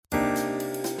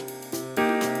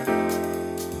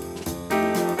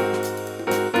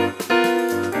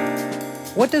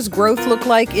What does growth look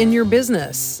like in your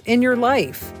business, in your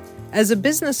life? As a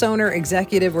business owner,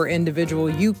 executive, or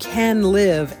individual, you can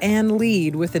live and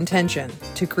lead with intention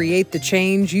to create the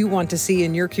change you want to see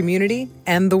in your community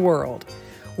and the world.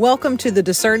 Welcome to the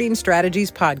Discerning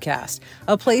Strategies Podcast,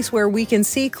 a place where we can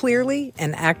see clearly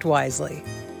and act wisely.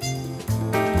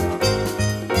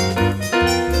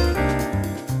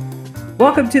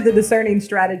 Welcome to the Discerning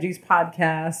Strategies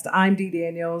Podcast. I'm Dee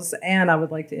Daniels, and I would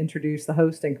like to introduce the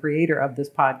host and creator of this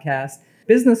podcast,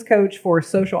 business coach for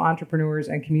social entrepreneurs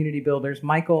and community builders,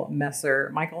 Michael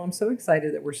Messer. Michael, I'm so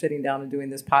excited that we're sitting down and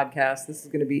doing this podcast. This is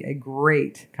going to be a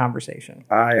great conversation.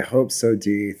 I hope so,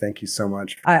 Dee. Thank you so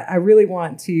much. I really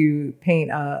want to paint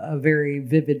a very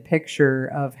vivid picture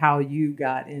of how you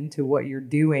got into what you're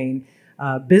doing.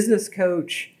 Business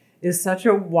coach is such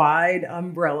a wide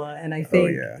umbrella. And I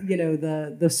think,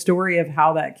 the story of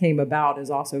how that came about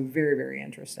is also very, very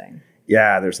interesting.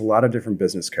 Yeah, there's a lot of different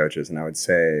business coaches. And I would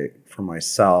say for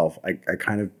myself, I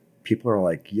kind of, people are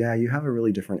like, yeah, you have a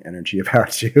really different energy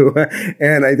about you.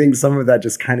 And I think some of that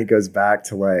just kind of goes back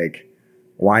to like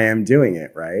why I'm doing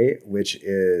it, right? Which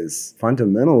is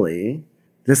fundamentally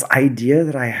this idea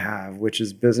that I have, which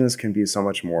is business can be so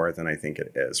much more than I think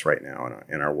it is right now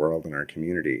in our world, in our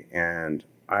community. And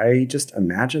I just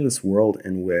imagine this world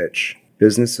in which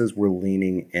businesses were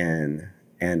leaning in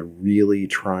and really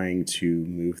trying to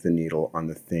move the needle on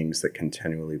the things that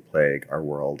continually plague our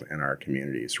world and our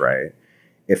communities, right?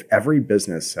 If every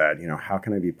business said, how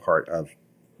can I be part of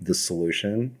the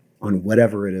solution on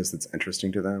whatever it is that's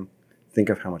interesting to them, think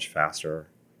of how much faster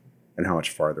and how much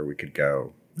farther we could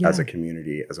go as a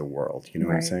community, as a world. You know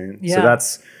what I'm saying? Yeah.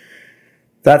 So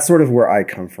that's sort of where I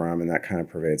come from, and that kind of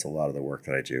pervades a lot of the work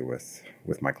that I do with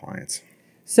my clients.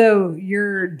 So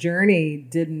your journey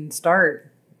didn't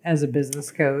start as a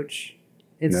business coach.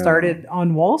 It started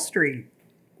on Wall Street.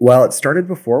 Well, it started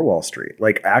before Wall Street.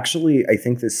 Like, actually, I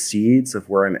think the seeds of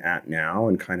where I'm at now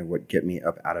and kind of what get me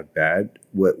up out of bed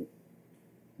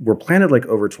were planted like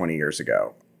over 20 years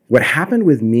ago. What happened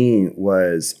with me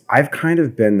was I've kind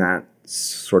of been that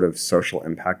sort of social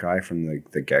impact guy from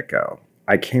the get-go.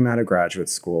 I came out of graduate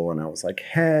school and I was like,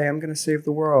 hey, I'm going to save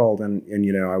the world. And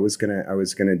I was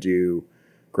going to do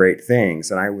great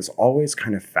things. And I was always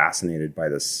kind of fascinated by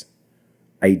this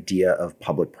idea of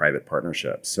public-private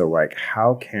partnerships. So like,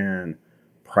 how can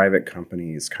private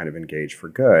companies kind of engage for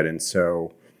good? And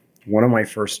so one of my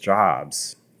first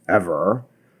jobs ever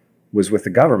was with the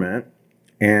government.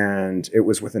 And it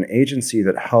was with an agency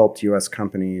that helped U.S.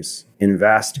 companies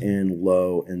invest in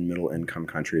low and middle income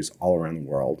countries all around the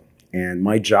world. And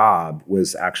my job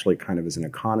was actually kind of as an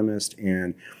economist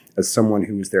and as someone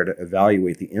who was there to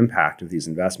evaluate the impact of these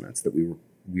investments that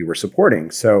we were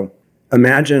supporting. So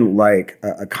imagine like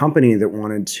a company that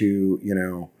wanted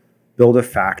to, build a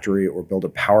factory or build a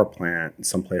power plant in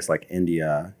someplace like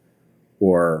India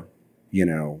or,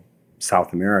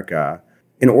 South America.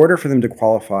 In order for them to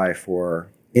qualify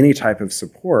for any type of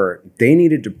support, they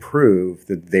needed to prove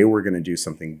that they were going to do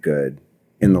something good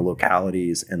in the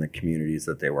localities and the communities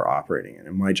that they were operating in.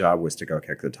 And my job was to go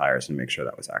kick the tires and make sure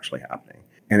that was actually happening.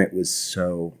 And it was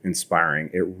so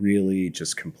inspiring. It really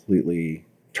just completely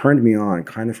turned me on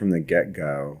kind of from the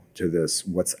get-go to this,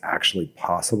 what's actually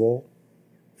possible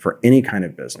for any kind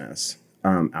of business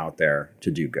out there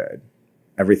to do good.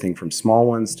 Everything from small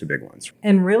ones to big ones.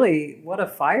 And really, what a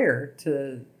fire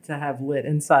to have lit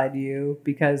inside you,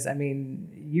 because,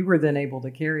 you were then able to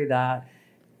carry that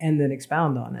and then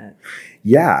expound on it.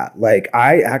 Yeah,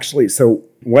 so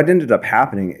what ended up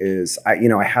happening is I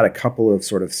had a couple of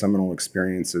sort of seminal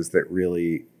experiences that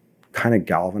really kind of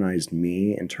galvanized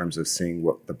me in terms of seeing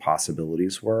what the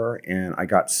possibilities were. And I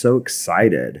got so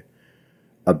excited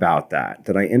about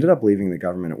that I ended up leaving the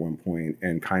government at one point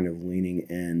and kind of leaning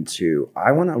into,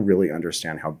 I want to really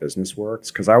understand how business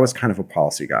works, because I was kind of a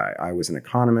policy guy. I was an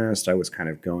economist. I was kind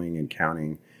of going and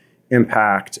counting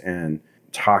impact and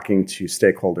talking to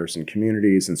stakeholders and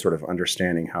communities and sort of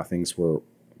understanding how things were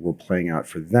playing out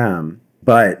for them.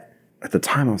 But at the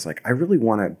time I was like, I really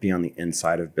want to be on the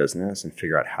inside of business and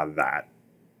figure out how that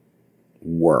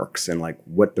works and like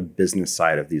what the business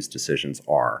side of these decisions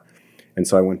are. And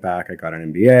so I went back, I got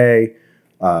an MBA,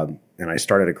 and I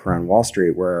started a career on Wall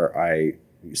Street where I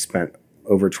spent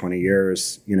over 20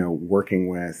 years, working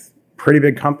with pretty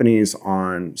big companies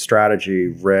on strategy,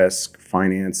 risk,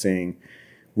 financing,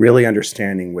 really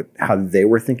understanding how they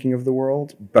were thinking of the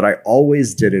world. But I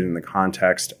always did it in the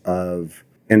context of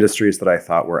industries that I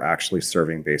thought were actually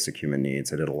serving basic human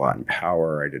needs. I did a lot in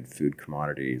power. I did food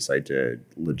commodities. I did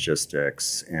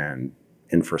logistics and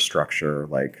infrastructure,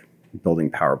 like building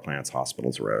power plants,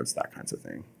 hospitals, roads, that kinds of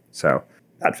thing. So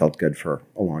that felt good for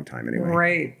a long time anyway.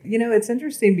 Right. It's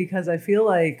interesting because I feel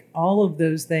like all of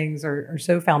those things are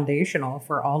so foundational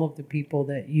for all of the people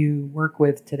that you work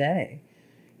with today.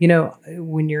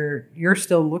 When you're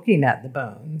still looking at the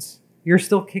bones, you're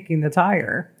still kicking the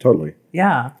tire. Totally.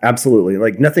 Yeah. Absolutely.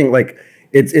 Like nothing, like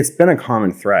it's been a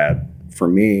common thread for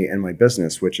me and my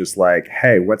business, which is like,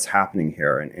 hey, what's happening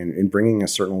here? And bringing a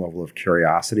certain level of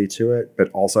curiosity to it, but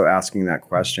also asking that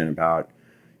question about,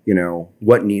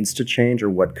 what needs to change or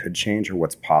what could change or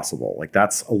what's possible. Like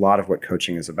that's a lot of what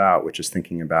coaching is about, which is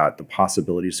thinking about the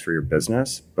possibilities for your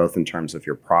business, both in terms of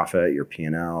your profit, your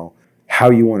P&L, how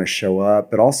you want to show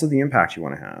up, but also the impact you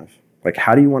want to have. Like,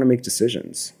 how do you want to make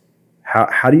decisions?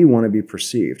 How do you want to be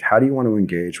perceived? How do you want to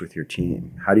engage with your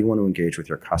team? How do you want to engage with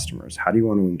your customers? How do you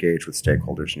want to engage with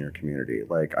stakeholders in your community?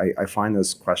 Like, I find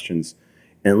those questions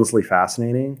endlessly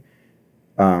fascinating,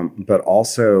 but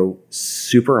also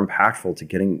super impactful to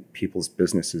getting people's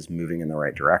businesses moving in the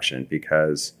right direction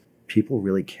because people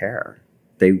really care.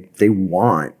 They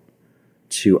want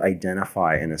to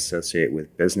identify and associate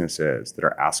with businesses that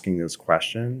are asking those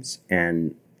questions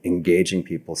and engaging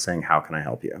people saying, how can I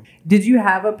help you? Did you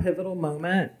have a pivotal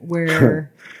moment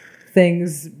where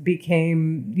things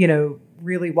became,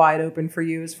 really wide open for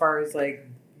you as far as like,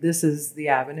 this is the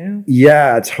avenue?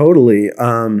 Yeah, totally.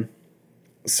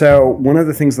 So one of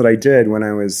the things that I did when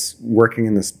I was working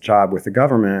in this job with the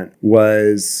government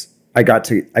was I got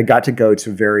to go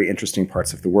to very interesting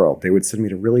parts of the world. They would send me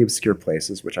to really obscure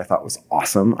places, which I thought was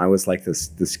awesome. I was like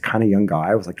this kind of young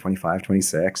guy. I was like 25,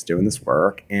 26 doing this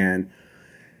work. And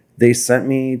they sent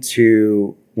me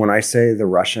to, when I say the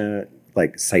Russian,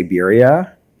 like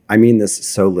Siberia, I mean this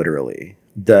so literally.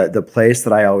 The place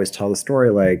that I always tell the story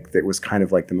like that was kind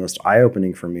of like the most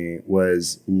eye-opening for me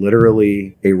was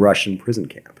literally a Russian prison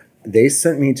camp. They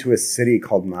sent me to a city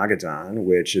called Magadan,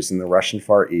 which is in the Russian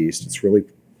Far East. It's really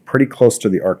pretty close to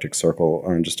the Arctic Circle,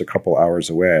 just a couple hours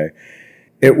away.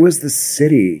 It was the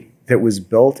city that was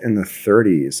built in the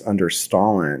 30s under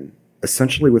Stalin,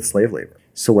 essentially with slave labor.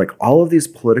 So like all of these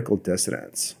political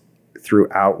dissidents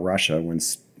throughout Russia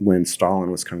when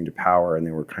Stalin was coming to power and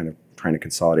they were kind of trying to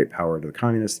consolidate power to the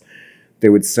communists, they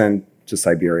would send to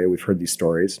Siberia. We've heard these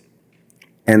stories.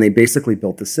 And they basically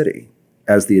built the city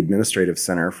as the administrative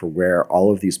center for where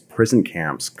all of these prison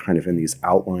camps kind of in these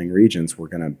outlying regions were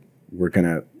gonna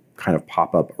kind of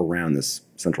pop up around this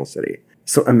central city.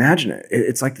 So imagine it.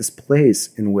 It's like this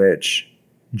place in which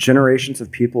generations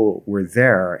of people were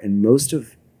there, and most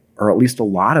of, or at least a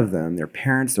lot of them, their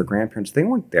parents, their grandparents, they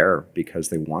weren't there because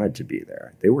they wanted to be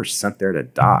there. They were sent there to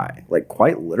die, like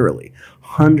quite literally.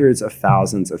 Hundreds of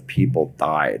thousands of people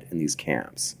died in these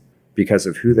camps because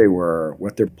of who they were,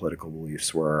 what their political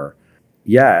beliefs were.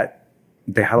 Yet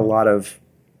they had a lot of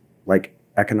like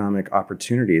economic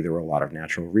opportunity. There were a lot of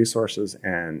natural resources,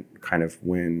 and kind of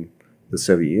when the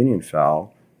Soviet Union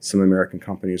fell, some American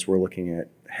companies were looking at,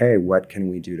 hey, what can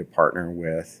we do to partner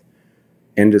with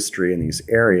industry in these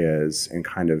areas and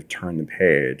kind of turn the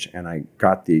page? And I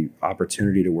got the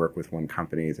opportunity to work with one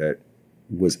company that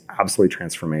was absolutely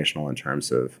transformational in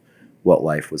terms of what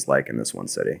life was like in this one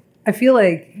city. I feel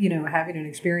like, having an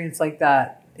experience like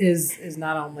that is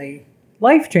not only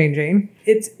life-changing,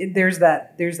 there's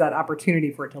that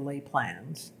opportunity for it to lay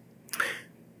plans.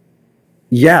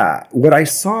 Yeah, what I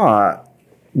saw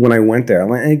when I went there,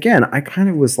 and again, I kind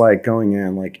of was like going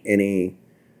in like any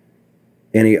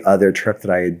other trip that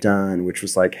I had done, which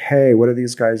was like, hey, what are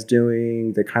these guys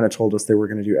doing? They kind of told us they were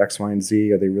going to do X, Y, and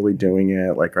Z. Are they really doing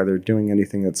it? Like, are they doing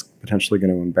anything that's potentially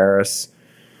going to embarrass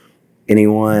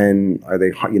anyone? Are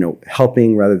they,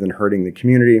 helping rather than hurting the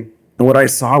community? And what I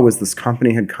saw was this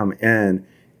company had come in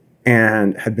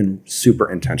and had been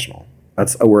super intentional.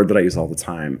 That's a word that I use all the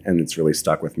time, and it's really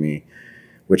stuck with me,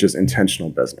 which is intentional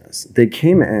business. They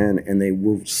came in and they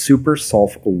were super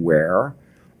self-aware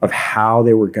of how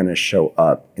they were going to show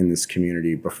up in this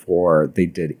community before they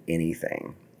did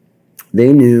anything.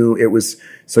 They knew it was,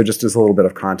 so just as a little bit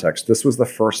of context, this was the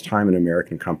first time an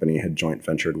American company had joint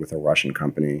ventured with a Russian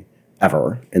company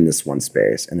ever in this one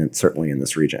space, and certainly in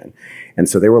this region. And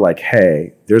so they were like,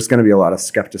 hey, there's going to be a lot of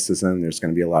skepticism, there's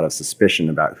going to be a lot of suspicion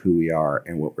about who we are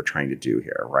and what we're trying to do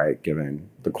here, right? Given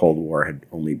the Cold War had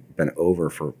only been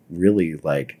over for really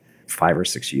like 5 or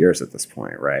 6 years at this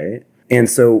point, right? And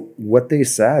so what they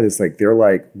said is like, they're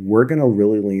like, we're going to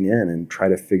really lean in and try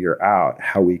to figure out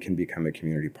how we can become a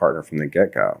community partner from the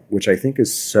get-go, which I think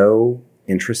is so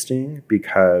interesting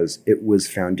because it was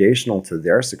foundational to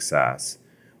their success.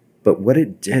 But what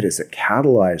it did is it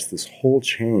catalyzed this whole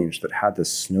change that had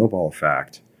this snowball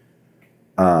effect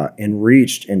and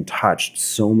reached and touched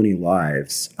so many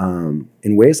lives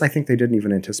in ways I think they didn't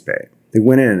even anticipate. They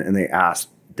went in and they asked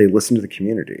they listened to the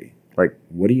community. Like,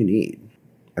 what do you need?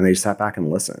 And they sat back and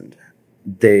listened.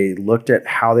 They looked at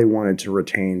how they wanted to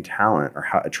retain talent or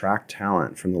how attract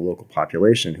talent from the local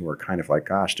population who were kind of like,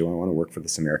 gosh, do I want to work for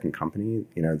this American company?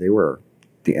 You know, they were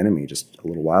the enemy just a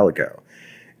little while ago.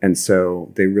 And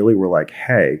so they really were like,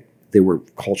 hey, they were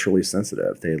culturally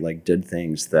sensitive. They like did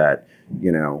things that,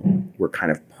 you know, were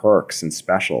kind of perks and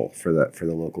special for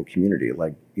the local community.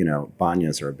 Like, you know,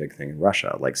 banyas are a big thing in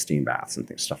Russia, like steam baths and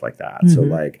things, stuff like that. Mm-hmm. So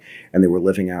like, and they were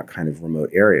living out kind of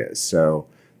remote areas. So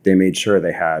they made sure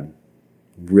they had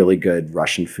really good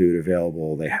Russian food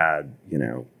available. They had, you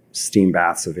know, steam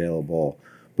baths available.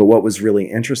 But what was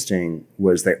really interesting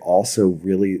was they also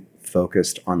really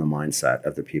focused on the mindset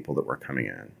of the people that were coming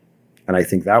in. And I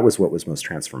think that was what was most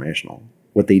transformational.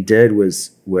 What they did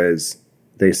was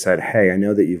they said, hey, I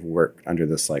know that you've worked under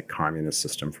this like communist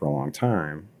system for a long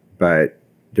time, but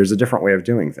there's a different way of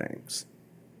doing things.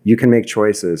 You can make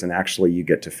choices and actually you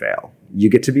get to fail. You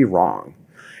get to be wrong.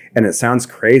 And it sounds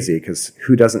crazy because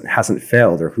who hasn't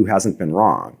failed or who hasn't been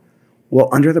wrong? Well,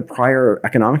 under the prior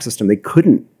economic system, they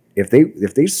couldn't. If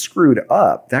they screwed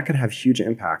up, that could have huge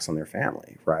impacts on their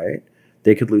family, right?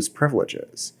 They could lose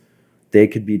privileges. They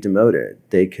could be demoted.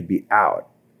 They could be out.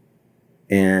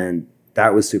 And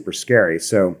that was super scary.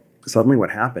 So suddenly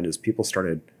what happened is people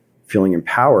started feeling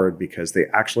empowered because they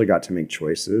actually got to make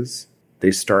choices.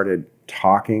 They started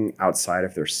talking outside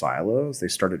of their silos. They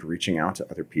started reaching out to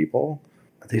other people.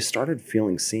 They started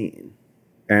feeling seen.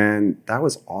 And that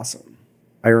was awesome.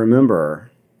 I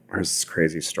remember, there's this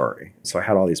crazy story. So I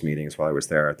had all these meetings while I was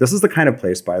there. This is the kind of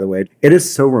place, by the way, it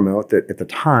is so remote that at the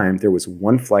time there was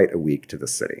one flight a week to the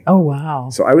city. Oh, wow.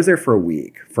 So I was there for a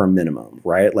week for a minimum,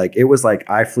 right? Like it was like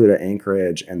I flew to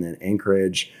Anchorage and then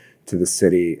Anchorage to the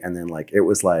city. And then like, it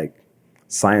was like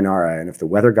sayonara. And if the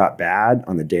weather got bad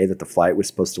on the day that the flight was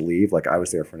supposed to leave, like I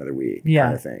was there for another week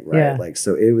kind of thing, right? Yeah. Like,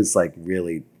 so it was like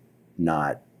really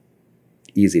not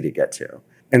easy to get to.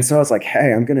 And so I was like,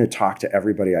 hey, I'm going to talk to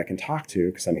everybody I can talk to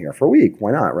because I'm here for a week.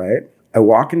 Why not, right? I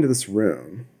walk into this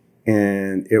room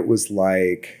and it was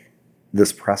like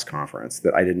this press conference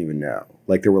that I didn't even know.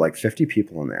 Like there were like 50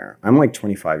 people in there. I'm like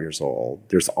 25 years old.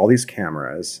 There's all these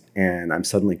cameras and I'm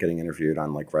suddenly getting interviewed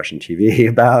on like Russian TV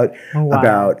about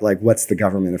like what's the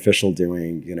government official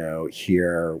doing, you know,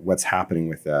 here, what's happening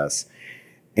with this.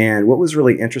 And what was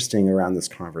really interesting around this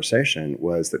conversation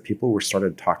was that people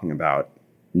started talking about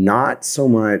not so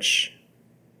much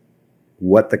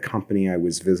what the company I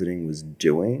was visiting was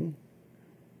doing,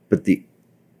 but the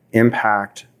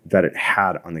impact that it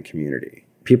had on the community.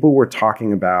 People wanted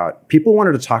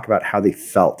to talk about how they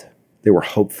felt. They were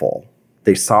hopeful.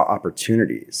 They saw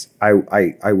opportunities.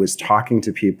 I was talking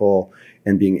to people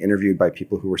and being interviewed by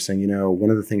people who were saying, you know, one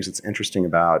of the things that's interesting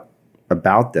about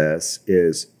this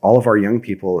is all of our young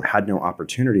people had no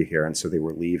opportunity here. And so they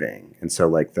were leaving. And so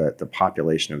like the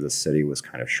population of the city was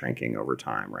kind of shrinking over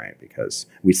time, right? Because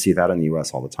we see that in the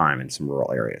US all the time in some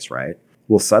rural areas, right?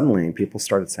 Well, suddenly people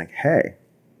started saying, hey,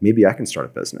 maybe I can start a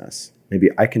business. Maybe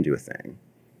I can do a thing.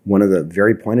 One of the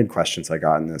very pointed questions I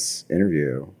got in this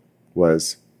interview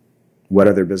was, what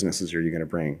other businesses are you going to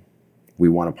bring? We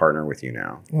want to partner with you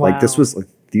now. Wow. Like this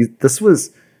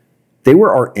was they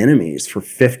were our enemies for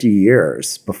 50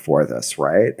 years before this,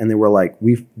 right? And they were like,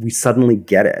 we suddenly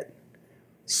get it.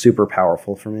 Super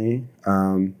powerful for me.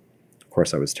 Of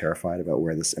course, I was terrified about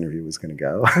where this interview was going to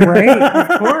go. Right,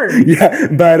 of course. Yeah,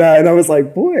 but and I was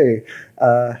like, boy,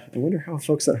 I wonder how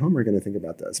folks at home are going to think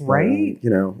about this. But, right. You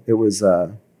know, it was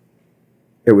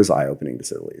eye-opening to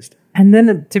say the least. And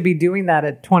then to be doing that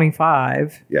at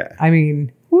 25. Yeah. I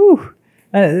mean, whew.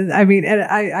 And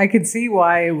I could see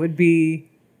why it would be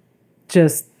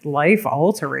just life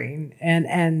altering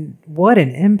and what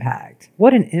an impact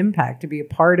to be a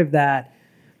part of that.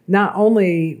 Not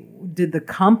only did the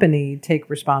company take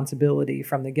responsibility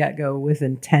from the get-go with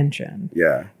intention,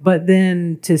 but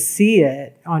then to see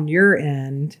it on your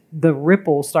end, the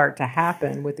ripples start to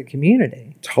happen with the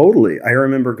community. Totally. I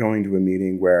remember going to a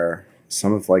meeting where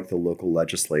some of like the local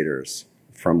legislators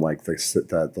from like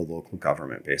the local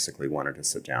government basically wanted to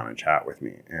sit down and chat with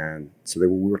me. And so we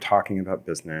were talking about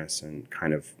business and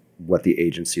kind of what the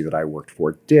agency that I worked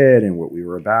for did and what we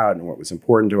were about and what was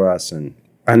important to us. And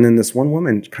then this one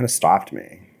woman kind of stopped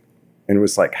me and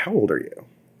was like, how old are you?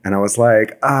 And I was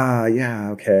like,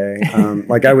 yeah, okay.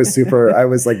 Like I was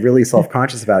like really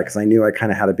self-conscious about it because I knew I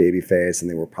kind of had a baby face and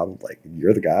they were probably like,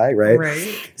 you're the guy, right?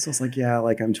 Right. So I was like, yeah,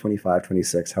 like I'm 25,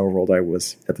 26, however old I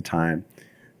was at the time.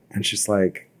 And she's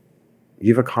like,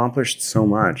 you've accomplished so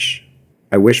much.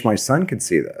 I wish my son could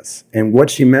see this. And what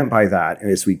she meant by that,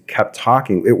 as we kept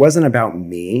talking, it wasn't about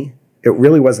me. It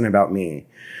really wasn't about me.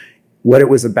 What it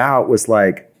was about was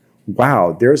like,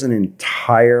 wow, there's an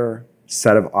entire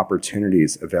set of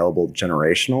opportunities available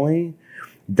generationally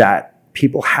that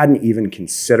people hadn't even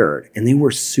considered. And they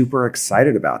were super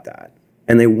excited about that.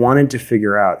 And they wanted to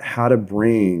figure out how to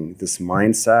bring this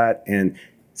mindset and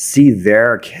see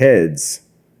their kids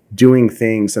doing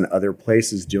things in other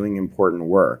places, doing important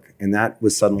work. And that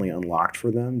was suddenly unlocked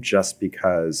for them just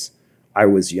because I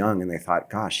was young and they thought,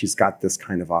 gosh, she's got this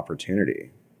kind of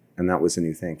opportunity. And that was a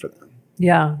new thing for them.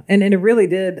 Yeah. And it really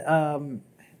did.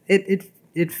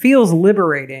 It feels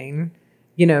liberating,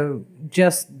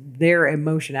 just their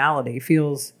emotionality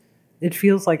it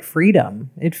feels like freedom.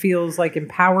 It feels like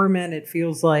empowerment. It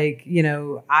feels like,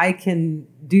 I can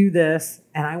do this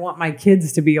and I want my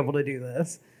kids to be able to do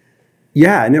this.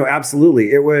 Yeah, no,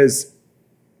 absolutely.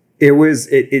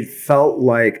 It felt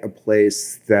like a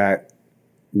place that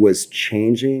was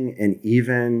changing, and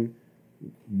even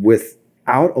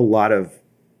without a lot of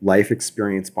life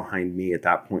experience behind me at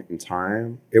that point in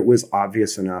time, it was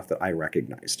obvious enough that I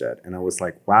recognized it. And I was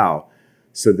like, wow,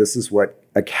 so this is what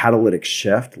a catalytic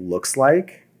shift looks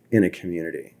like in a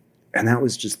community. And that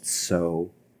was just so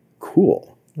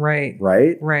cool. Right.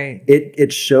 Right? Right.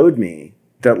 It showed me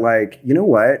that, like, you know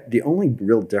what? The only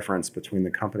real difference between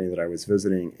the company that I was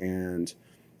visiting and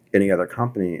any other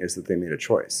company is that they made a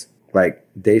choice. Like,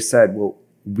 they said, well,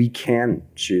 we can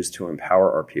choose to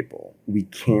empower our people. We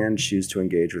can choose to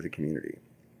engage with the community.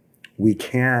 We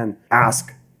can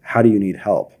ask, how do you need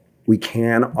help? We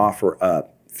can offer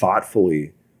up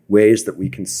thoughtfully ways that we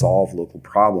can solve local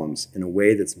problems in a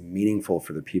way that's meaningful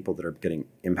for the people that are getting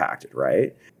impacted,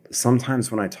 right? Sometimes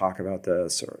when I talk about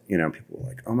this, or, people are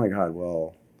like, oh my God,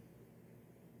 well,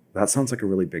 that sounds like a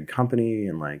really big company.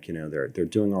 And like, they're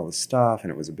doing all this stuff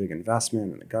and it was a big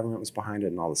investment and the government was behind it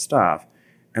and all this stuff.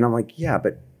 And I'm like, yeah,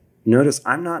 but notice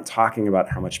I'm not talking about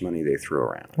how much money they threw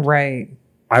around. Right.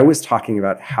 I was talking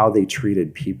about how they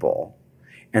treated people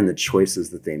and the choices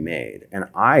that they made. And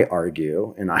I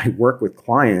argue, and I work with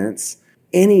clients,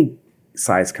 any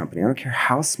size company, I don't care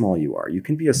how small you are, you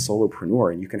can be a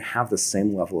solopreneur and you can have the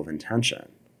same level of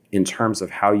intention in terms of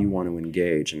how you want to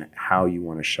engage and how you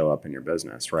want to show up in your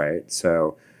business, right?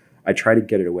 So I try to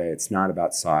get it away. It's not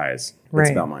about size. It's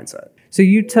about mindset. So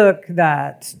you took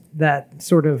that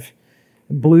sort of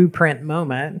blueprint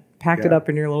moment, packed it up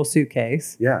in your little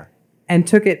suitcase. Yeah. And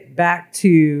took it back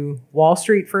to Wall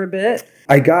Street for a bit.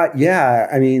 I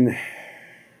mean,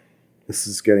 this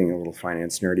is getting a little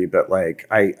finance nerdy, but like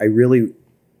I really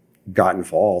got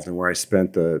involved, and where I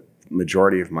spent the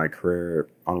majority of my career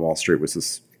on Wall Street was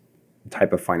this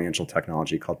type of financial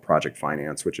technology called project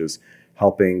finance, which is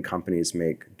helping companies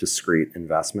make discrete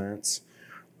investments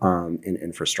in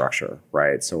infrastructure,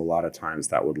 right? So a lot of times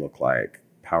that would look like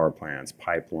power plants,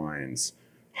 pipelines,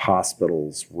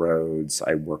 hospitals, roads.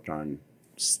 I worked on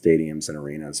stadiums and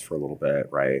arenas for a little bit,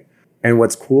 right? And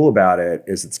what's cool about it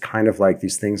is it's kind of like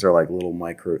these things are like little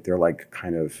they're like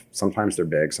kind of, sometimes they're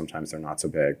big, sometimes they're not so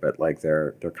big, but like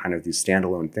they're kind of these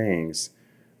standalone things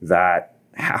that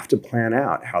have to plan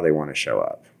out how they want to show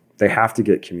up. They have to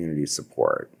get community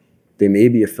support. They may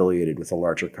be affiliated with a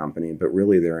larger company, but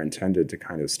really they're intended to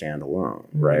kind of stand alone,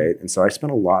 right? And so I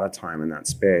spent a lot of time in that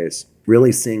space,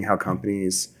 really seeing how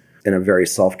companies in a very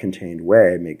self-contained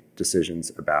way make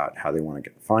decisions about how they want to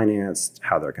get financed,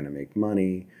 how they're going to make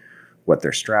money, what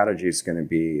their strategy is going to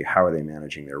be, how are they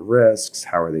managing their risks,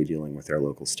 how are they dealing with their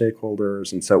local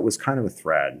stakeholders. And so it was kind of a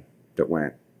thread that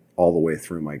went all the way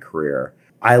through my career.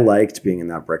 I liked being in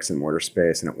that bricks and mortar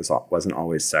space, and it wasn't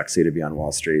always sexy to be on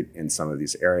Wall Street in some of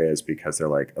these areas because they're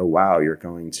like, oh, wow, you're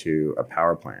going to a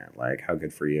power plant. Like, how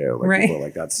good for you. Like, right. People are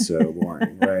like, that's so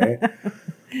boring, right?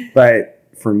 But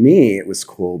for me, it was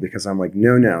cool because I'm like,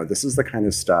 no, this is the kind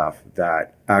of stuff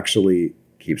that actually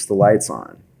keeps the lights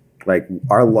on. Like,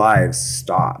 our lives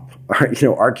stop.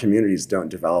 Our communities don't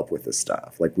develop with this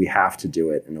stuff. Like, we have to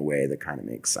do it in a way that kind of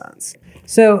makes sense.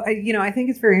 So, I think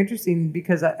it's very interesting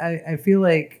because I feel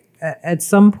like at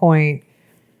some point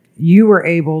you were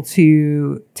able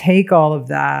to take all of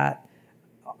that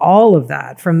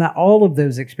from all of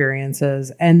those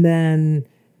experiences and then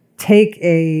take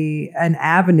an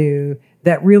avenue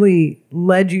that really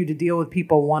led you to deal with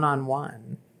people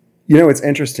one-on-one. It's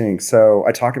interesting. So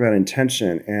I talk about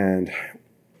intention, and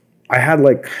I had,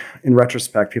 like, in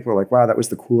retrospect, people are like, wow, that was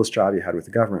the coolest job you had with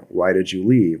the government. Why did you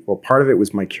leave? Well, part of it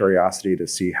was my curiosity to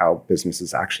see how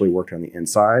businesses actually worked on the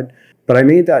inside. But I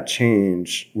made that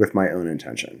change with my own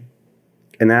intention.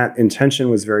 And that intention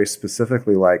was very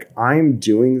specifically like, I'm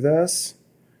doing this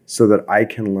so that I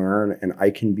can learn and I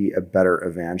can be a better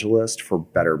evangelist for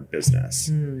better business.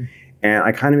 And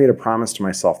I kind of made a promise to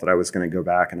myself that I was going to go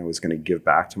back and I was going to give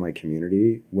back to my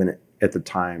community when at the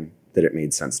time that it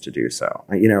made sense to do so.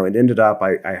 It ended up,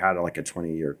 I had like a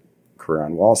 20-year career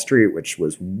on Wall Street, which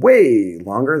was way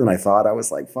longer than I thought. I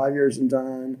was like 5 years and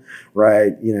done,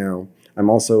 right? I'm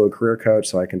also a career coach,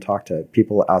 so I can talk to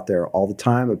people out there all the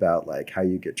time about like how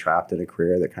you get trapped in a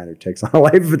career that kind of takes on a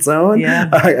life of its own. Yeah.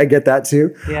 I get that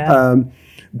too. Yeah.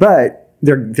 But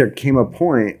there came a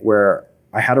point where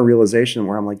I had a realization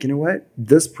where I'm like, you know what?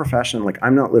 This profession, like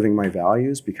I'm not living my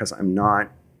values because I'm not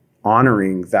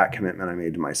honoring that commitment I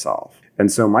made to myself.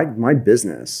 And so my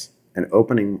business and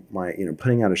opening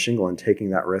putting out a shingle and taking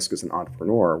that risk as an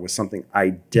entrepreneur was something I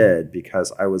did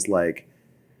because I was like,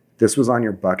 this was on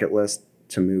your bucket list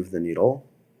to move the needle.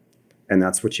 And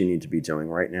that's what you need to be doing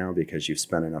right now because you've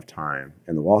spent enough time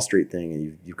in the Wall Street thing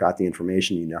and you've got the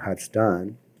information, you know how it's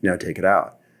done. Now take it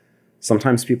out.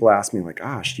 Sometimes people ask me like,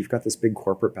 gosh, you've got this big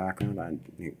corporate background on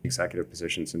executive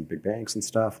positions in big banks and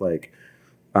stuff. Like,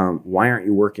 why aren't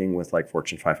you working with like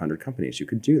Fortune 500 companies? You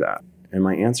could do that. And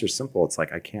my answer is simple. It's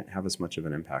like, I can't have as much of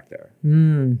an impact there.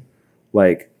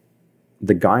 Like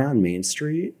the guy on Main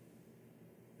Street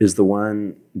is the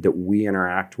one that we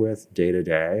interact with day to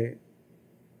day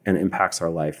and impacts our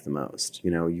life the most.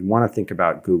 You want to think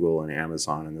about Google and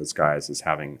Amazon and those guys as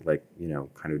having like,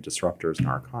 kind of disruptors in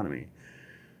our economy.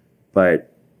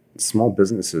 But small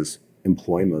businesses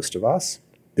employ most of us.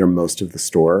 They're most of the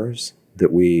stores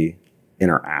that we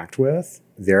interact with.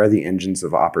 They're the engines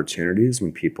of opportunities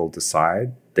when people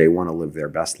decide they want to live their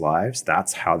best lives.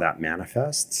 That's how that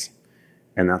manifests.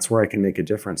 And that's where I can make a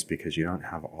difference because you don't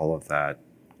have all of that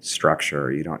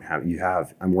structure.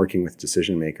 I'm working with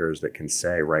decision makers that can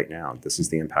say right now, this is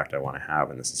the impact I want to have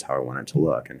and this is how I want it to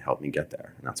look and help me get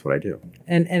there. And that's what I do.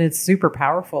 And it's super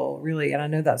powerful, really. And I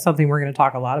know that's something we're going to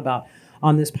talk a lot about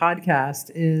on this podcast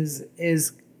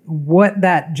is what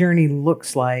that journey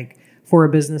looks like for a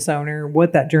business owner,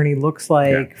 what that journey looks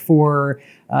like for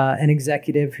an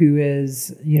executive who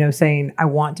is, saying, I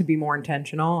want to be more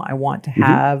intentional. I want to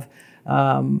have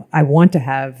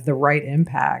the right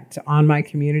impact on my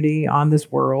community, on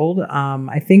this world.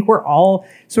 I think we're all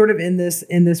sort of in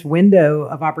this window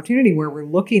of opportunity where we're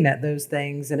looking at those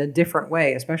things in a different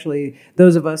way, especially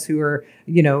those of us who are,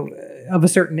 of a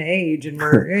certain age and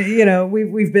we're,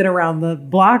 we've been around the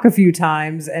block a few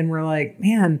times and we're like,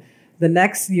 man, the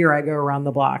next year I go around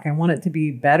the block, I want it to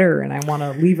be better and I want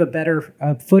to leave a better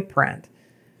footprint.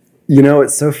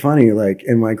 It's so funny, like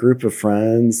in my group of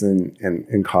friends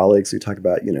and colleagues, we talk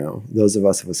about, those of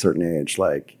us of a certain age,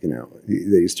 like,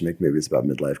 they used to make movies about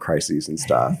midlife crises and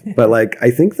stuff. But like,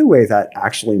 I think the way that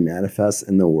actually manifests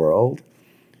in the world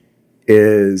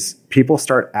is people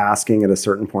start asking at a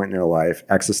certain point in their life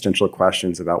existential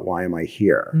questions about why am I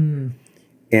here?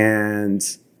 And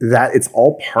that it's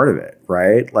all part of it,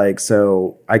 right? Like,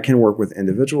 so I can work with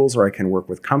individuals or I can work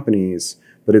with companies,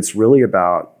 but it's really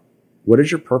about what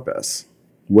is your purpose?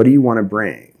 What do you want to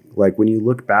bring? Like when you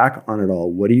look back on it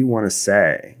all, what do you want to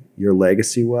say your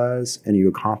legacy was and you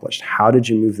accomplished? How did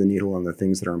you move the needle on the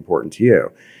things that are important to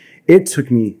you? It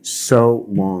took me so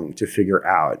long to figure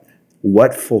out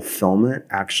what fulfillment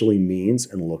actually means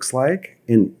and looks like.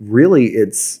 And really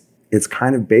it's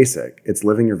kind of basic. It's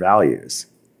living your values.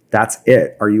 That's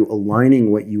it. Are you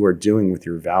aligning what you are doing with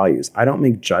your values? I don't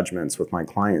make judgments with my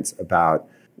clients about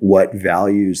what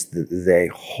values that they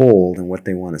hold and what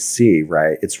they want to see,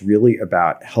 right? It's really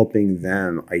about helping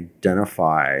them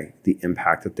identify the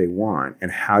impact that they want and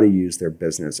how to use their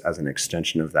business as an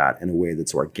extension of that in a way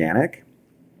that's organic,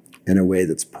 in a way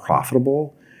that's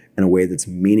profitable, in a way that's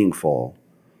meaningful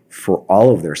for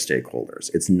all of their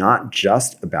stakeholders. It's not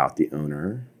just about the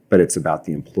owner, but it's about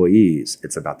the employees,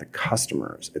 it's about the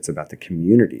customers, it's about the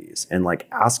communities, and like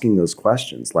asking those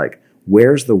questions, like,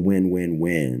 where's the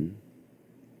win-win-win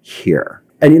here?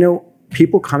 And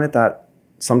people come at that,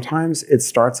 sometimes it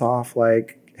starts off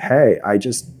like, hey, I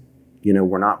just,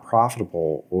 we're not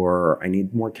profitable or I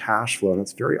need more cash flow. And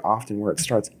that's very often where it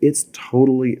starts. It's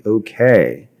totally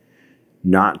okay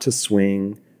not to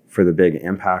swing for the big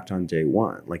impact on day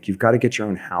one. Like you've got to get your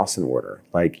own house in order.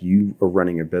 Like you are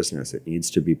running a business. It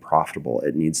needs to be profitable.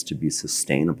 It needs to be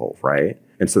sustainable, right?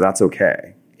 And so that's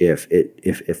okay. If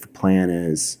the plan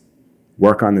is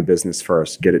work on the business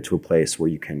first, get it to a place where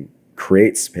you can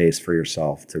create space for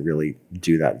yourself to really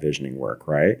do that visioning work,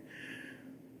 right?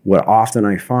 What often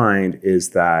I find is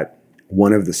that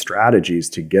one of the strategies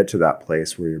to get to that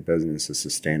place where your business is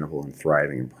sustainable and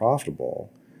thriving and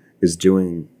profitable is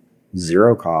doing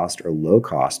zero cost or low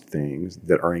cost things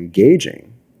that are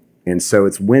engaging. And so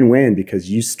it's win-win because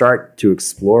you start to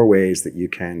explore ways that you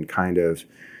can kind of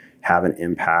have an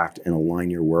impact and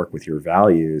align your work with your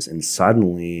values. And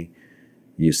suddenly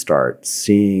you start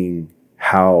seeing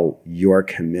how your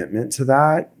commitment to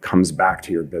that comes back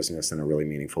to your business in a really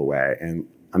meaningful way. And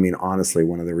I mean, honestly,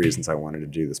 one of the reasons I wanted to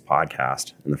do this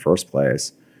podcast in the first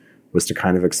place was to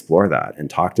kind of explore that and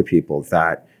talk to people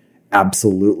that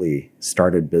absolutely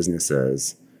started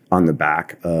businesses on the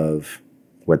back of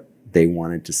what they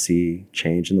wanted to see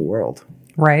change in the world.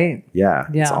 Right. Yeah.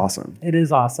 It's awesome. It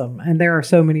is awesome. And there are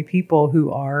so many people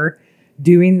who are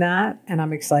doing that. And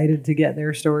I'm excited to get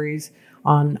their stories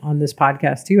on this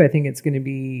podcast too. I think it's going to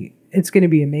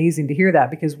be amazing to hear that,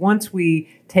 because once we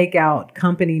take out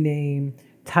company name,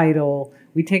 title,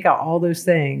 we take out all those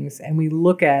things and we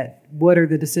look at what are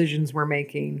the decisions we're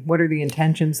making, what are the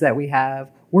intentions that we have,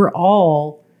 we're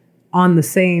all on the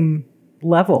same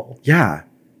level. Yeah.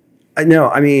 I know.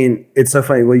 I mean, it's so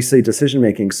funny. Well, you say decision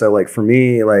making. So like for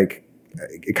me, like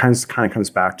it kind of comes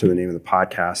back to the name of the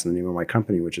podcast and the name of my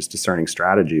company, which is Discerning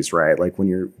Strategies, right? Like when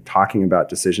you're talking about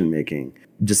decision making,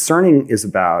 discerning is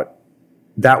about,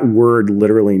 that word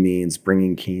literally means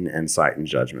bringing keen insight and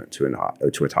judgment to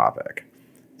a topic.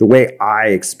 The way I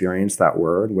experience that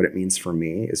word, what it means for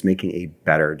me is making a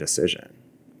better decision,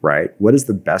 right? What is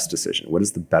the best decision? What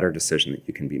is the better decision that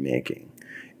you can be making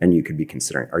and you could be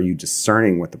considering? Are you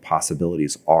discerning what the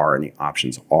possibilities are and the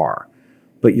options are?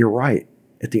 But you're right.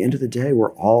 At the end of the day,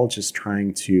 we're all just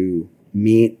trying to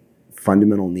meet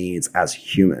fundamental needs as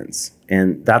humans.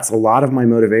 And that's a lot of my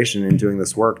motivation in doing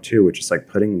this work too, which is like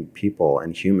putting people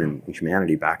and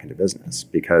humanity back into business.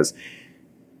 Because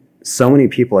so many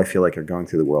people I feel like are going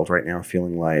through the world right now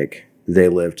feeling like they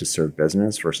live to serve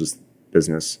business versus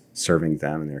business serving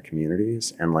them and their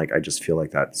communities. And like, I just feel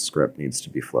like that script needs to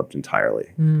be flipped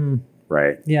entirely.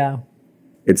 Right? Yeah.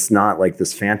 It's not like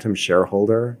this phantom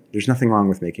shareholder. There's nothing wrong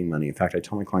with making money. In fact, I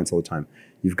tell my clients all the time,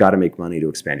 you've got to make money to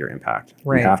expand your impact.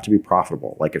 Right. You have to be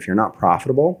profitable. Like if you're not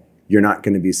profitable, you're not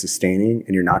going to be sustaining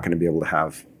and you're not going to be able to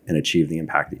have and achieve the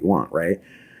impact that you want, right?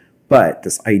 But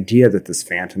this idea that this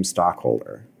phantom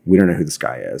stockholder, we don't know who this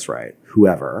guy is, right?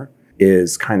 Whoever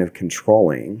is kind of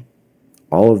controlling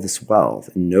all of this wealth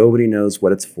and nobody knows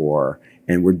what it's for.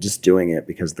 And we're just doing it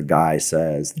because the guy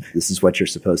says, this is what you're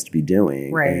supposed to be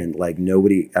doing. Right. And like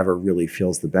nobody ever really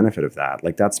feels the benefit of that.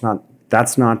 Like that's not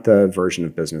the version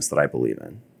of business that I believe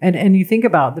in. And you think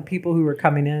about the people who are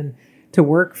coming in to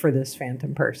work for this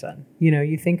phantom person. You know,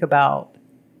 you think about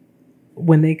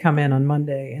when they come in on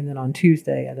Monday and then on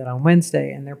Tuesday and then on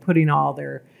Wednesday and they're putting all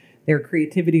their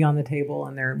creativity on the table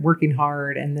and they're working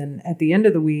hard. And then at the end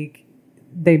of the week,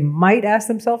 they might ask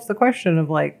themselves the question of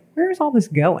like, where's all this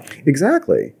going?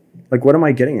 Exactly. Like, what am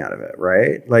I getting out of it?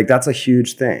 Right. Like, that's a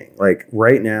huge thing. Like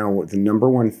right now, the number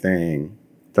one thing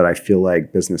that I feel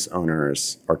like business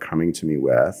owners are coming to me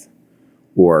with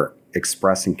or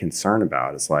expressing concern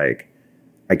about is like,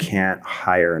 I can't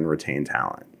hire and retain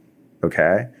talent.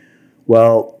 Okay.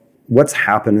 Well, what's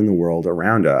happened in the world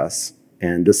around us,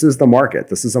 and this is the market.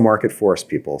 This is a market force,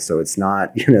 people. So it's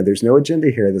not, there's no agenda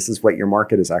here. This is what your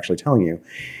market is actually telling you,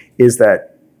 is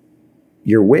that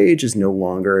your wage is no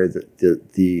longer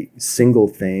the single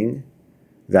thing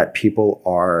that people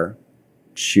are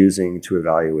choosing to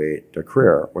evaluate their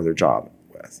career or their job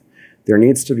with. There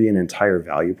needs to be an entire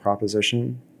value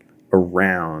proposition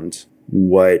around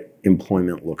what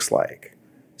employment looks like.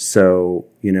 So,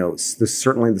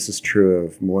 this is true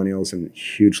of millennials and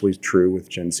hugely true with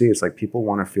Gen Z. It's like people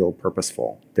want to feel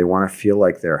purposeful. They want to feel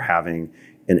like they're having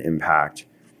an impact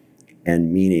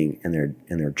and meaning in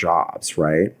their jobs,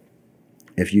 right?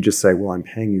 If you just say, well, I'm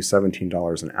paying you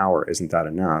 $17 an hour, isn't that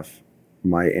enough?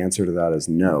 My answer to that is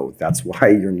no. That's why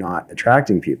you're not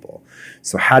attracting people.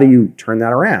 So how do you turn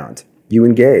that around? You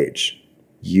engage.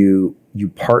 You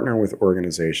partner with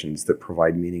organizations that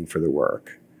provide meaning for the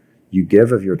work. You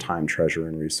give of your time, treasure,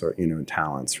 and resource, and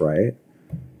talents, right,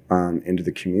 into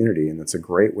the community. And that's a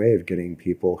great way of getting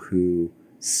people who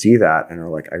see that and are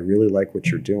like, I really like what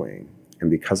you're doing.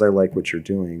 And because I like what you're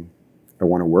doing, I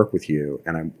want to work with you.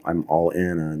 And I'm all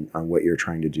in on what you're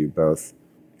trying to do, both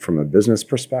from a business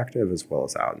perspective as well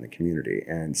as out in the community.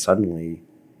 And suddenly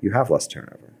you have less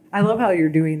turnover. I love how you're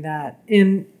doing that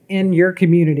in your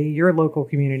community, your local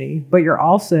community, but you're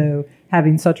also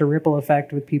having such a ripple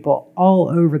effect with people all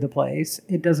over the place.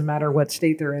 It doesn't matter what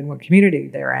state they're in, what community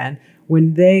they're in.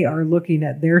 When they are looking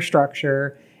at their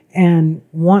structure and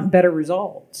want better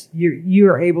results, you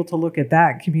are able to look at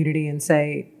that community and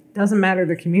say, doesn't matter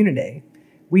the community,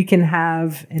 we can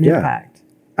have an impact.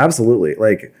 Absolutely.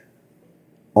 Like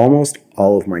almost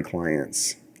all of my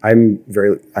clients, I'm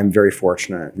very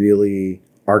fortunate, really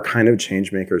are kind of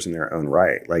change makers in their own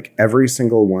right. Like every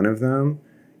single one of them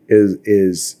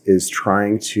is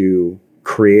trying to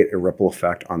create a ripple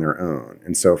effect on their own.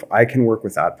 And so if I can work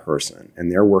with that person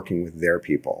and they're working with their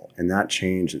people, and that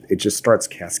change, it just starts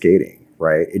cascading,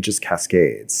 right? It just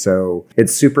cascades. So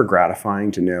it's super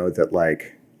gratifying to know that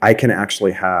like I can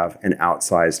actually have an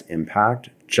outsized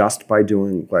impact just by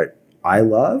doing what I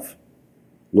love,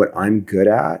 what I'm good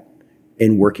at,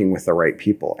 and working with the right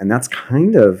people. And that's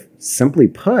kind of, simply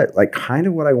put, like kind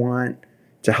of what I want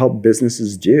to help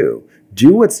businesses do.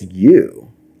 Do what's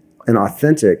you and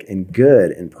authentic and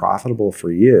good and profitable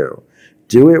for you.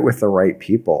 Do it with the right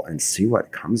people and see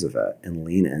what comes of it and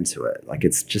lean into it. Like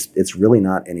it's really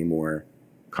not any more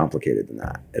complicated than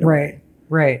that. Right.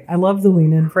 Right. I love the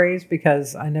lean in phrase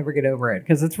because I never get over it,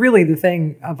 because it's really the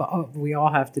thing of we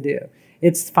all have to do.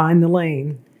 It's find the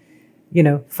lane,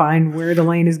 find where the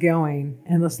lane is going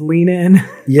and let's lean in.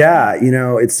 Yeah.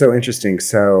 It's so interesting.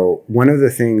 So one of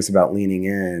the things about leaning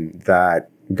in, that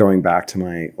going back to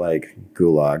my like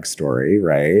gulag story,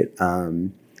 right?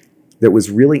 That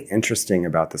was really interesting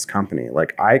about this company.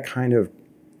 Like I kind of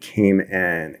came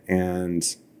in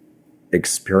and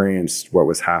experienced what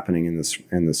was happening in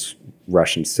this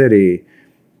Russian city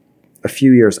a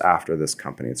few years after this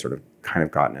company had sort of kind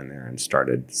of gotten in there and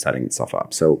started setting itself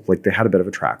up. So like they had a bit of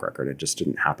a track record. It just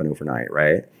didn't happen overnight,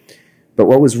 right? But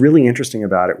what was really interesting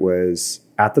about it was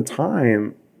at the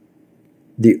time,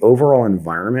 the overall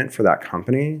environment for that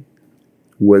company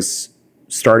was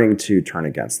starting to turn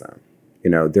against them.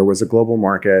 There was a global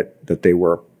market that they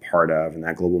were part of, and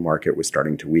that global market was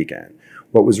starting to weaken.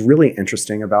 What was really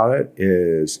interesting about it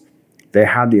is they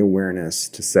had the awareness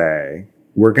to say,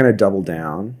 we're going to double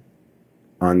down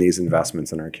on these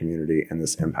investments in our community and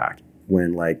this impact.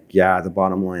 When the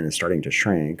bottom line is starting to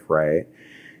shrink, right?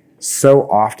 So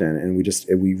often, and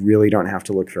we really don't have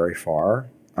to look very far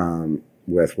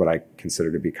with what I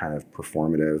consider to be kind of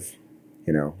performative,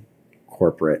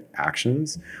 corporate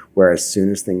actions, where as soon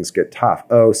as things get tough,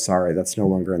 oh, sorry, that's no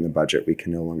longer in the budget. We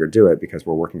can no longer do it because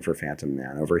we're working for Phantom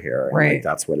Man over here. And right.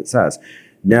 That's what it says.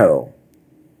 No,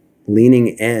 leaning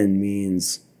in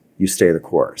means you stay the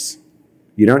course.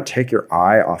 You don't take your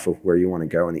eye off of where you want to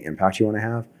go and the impact you want to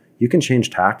have. You can change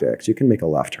tactics. You can make a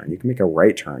left turn. You can make a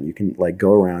right turn. You can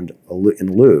go around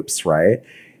in loops, right?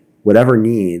 Whatever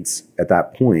needs at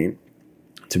that point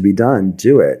to be done,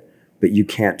 do it. But you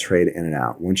can't trade in and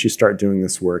out. Once you start doing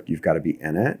this work, you've got to be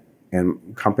in it.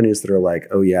 And companies that are like,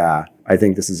 oh yeah, I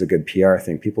think this is a good PR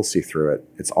thing, people see through it.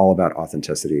 It's all about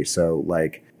authenticity. So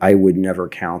I would never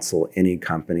counsel any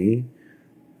company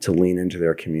to lean into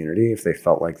their community if they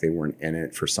felt like they weren't in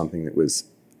it for something that was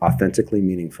authentically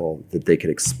meaningful, that they could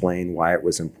explain why it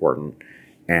was important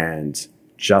and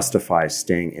justify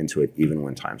staying into it even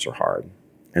when times are hard.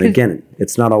 And again,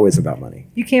 it's not always about money.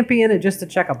 You can't be in it just to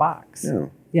check a box. No.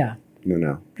 Yeah.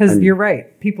 No. Because you're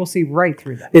right. People see right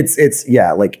through that. It's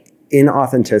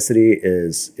inauthenticity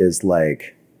is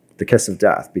like the kiss of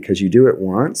death, because you do it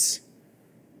once,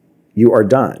 you are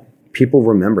done. People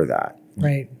remember that.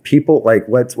 Right. People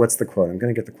what's the quote? I'm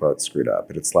going to get the quote screwed up,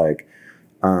 but it's like,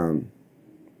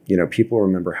 people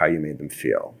remember how you made them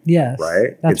feel. Yes.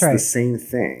 Right? That's right. It's the same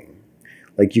thing.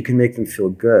 Like you can make them feel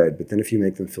good, but then if you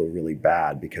make them feel really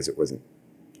bad because it wasn't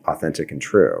authentic and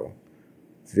true,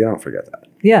 they don't forget that.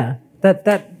 Yeah.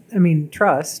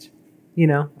 Trust,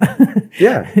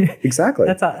 Yeah, exactly.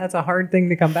 That's a hard thing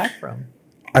to come back from.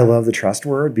 I love the trust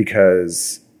word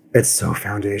because it's so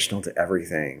foundational to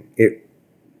everything. It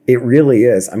really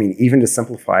is. Even to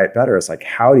simplify it better, it's like,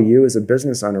 how do you as a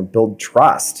business owner build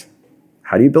trust?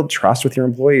 How do you build trust with your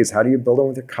employees? How do you build it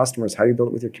with your customers? How do you build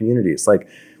it with your community? It's like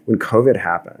when COVID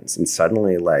happens and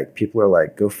suddenly people are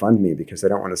like, go fund me because they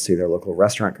don't want to see their local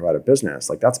restaurant go out of business.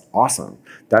 Like, that's awesome.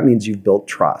 That means you've built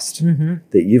trust,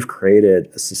 that you've created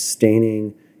a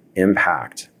sustaining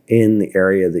impact in the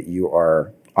area that you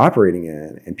are operating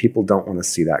in, and people don't want to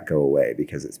see that go away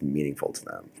because it's meaningful to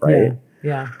them, right?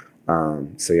 Yeah.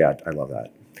 So yeah, I love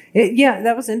that.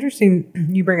 That was interesting.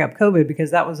 You bring up COVID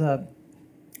because that was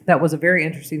a very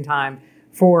interesting time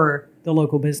for the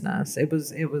local business. It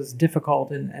was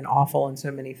difficult and awful in so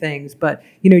many things, but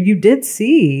you did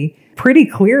see pretty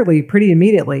clearly, pretty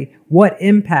immediately what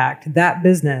impact that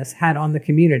business had on the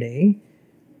community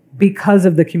because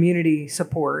of the community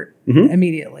support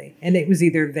immediately. And it was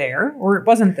either there or it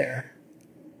wasn't there.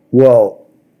 Well,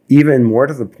 even more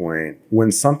to the point,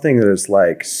 when something that is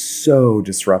so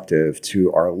disruptive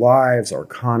to our lives, our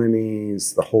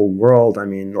economies, the whole world,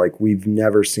 we've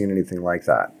never seen anything like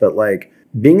that. But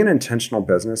being an intentional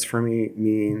business for me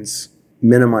means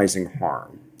minimizing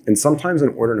harm. And sometimes in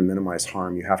order to minimize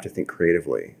harm, you have to think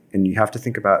creatively. And you have to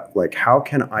think about how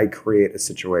can I create a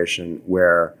situation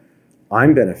where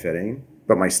I'm benefiting,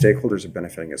 but my stakeholders are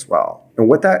benefiting as well. And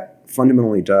what that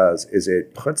fundamentally does is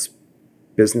it puts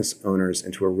business owners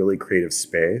into a really creative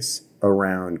space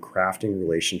around crafting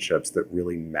relationships that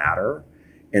really matter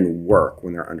and work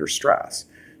when they're under stress.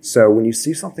 So when you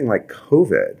see something like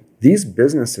COVID, these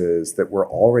businesses that were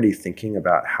already thinking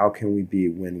about how can we be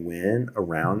win-win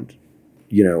around,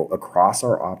 across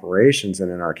our operations and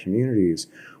in our communities,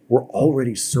 we're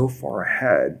already so far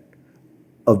ahead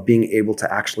of being able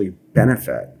to actually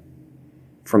benefit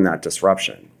from that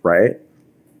disruption, right?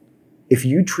 If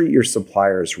you treat your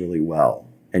suppliers really well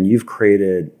and you've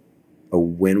created a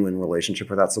win-win relationship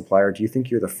with that supplier, do you think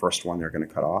you're the first one they're going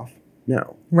to cut off?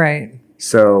 No. Right.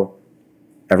 So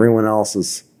everyone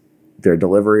else's, their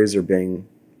deliveries are being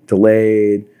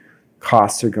delayed,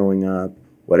 costs are going up,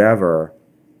 whatever.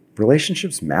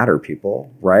 Relationships matter,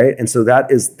 people, right? And so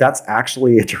that's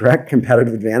actually a direct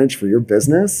competitive advantage for your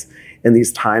business in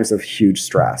these times of huge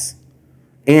stress.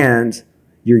 And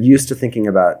you're used to thinking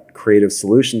about creative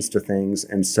solutions to things.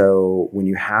 And so when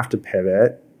you have to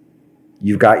pivot,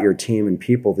 you've got your team and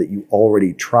people that you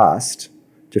already trust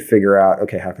to figure out,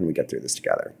 okay, how can we get through this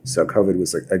together? So COVID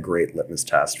was a great litmus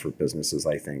test for businesses,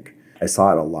 I think. I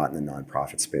saw it a lot in the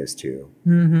nonprofit space too.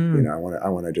 Mm-hmm. I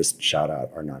want to just shout out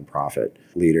our nonprofit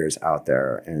leaders out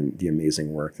there and the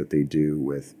amazing work that they do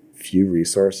with few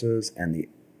resources and the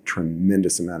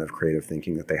tremendous amount of creative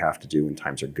thinking that they have to do when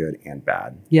times are good and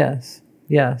bad. Yes.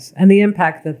 And the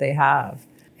impact that they have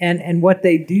and what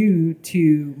they do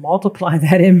to multiply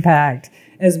that impact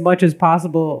as much as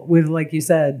possible with, like you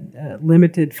said,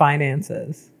 limited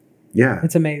finances. Yeah.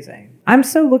 It's amazing. I'm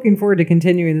so looking forward to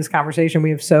continuing this conversation.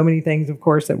 We have so many things, of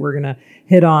course, that we're going to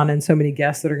hit on and so many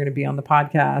guests that are going to be on the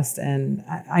podcast. And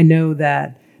I know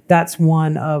that that's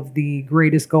one of the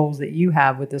greatest goals that you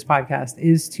have with this podcast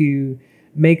is to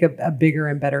make a bigger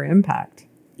and better impact.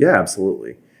 Yeah,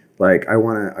 absolutely. Like I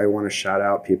want to shout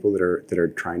out people that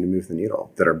are trying to move the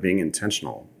needle, that are being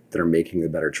intentional, that are making the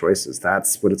better choices.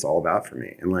 That's what it's all about for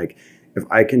me. And like, if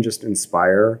I can just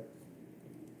inspire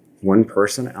one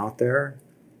person out there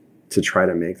to try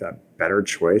to make that better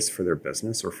choice for their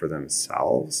business or for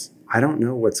themselves, I don't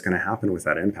know what's going to happen with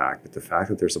that impact, but the fact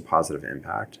that there's a positive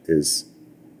impact is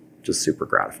just super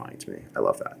gratifying to me. I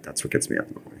love that. That's what gets me up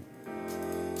in the morning.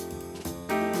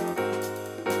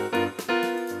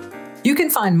 You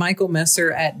can find Michael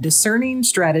Messer at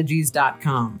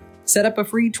discerningstrategies.com. Set up a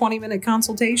free 20-minute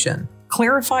consultation.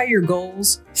 Clarify your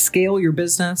goals, scale your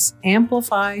business,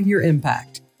 amplify your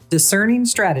impact.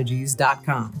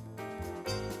 discerningstrategies.com.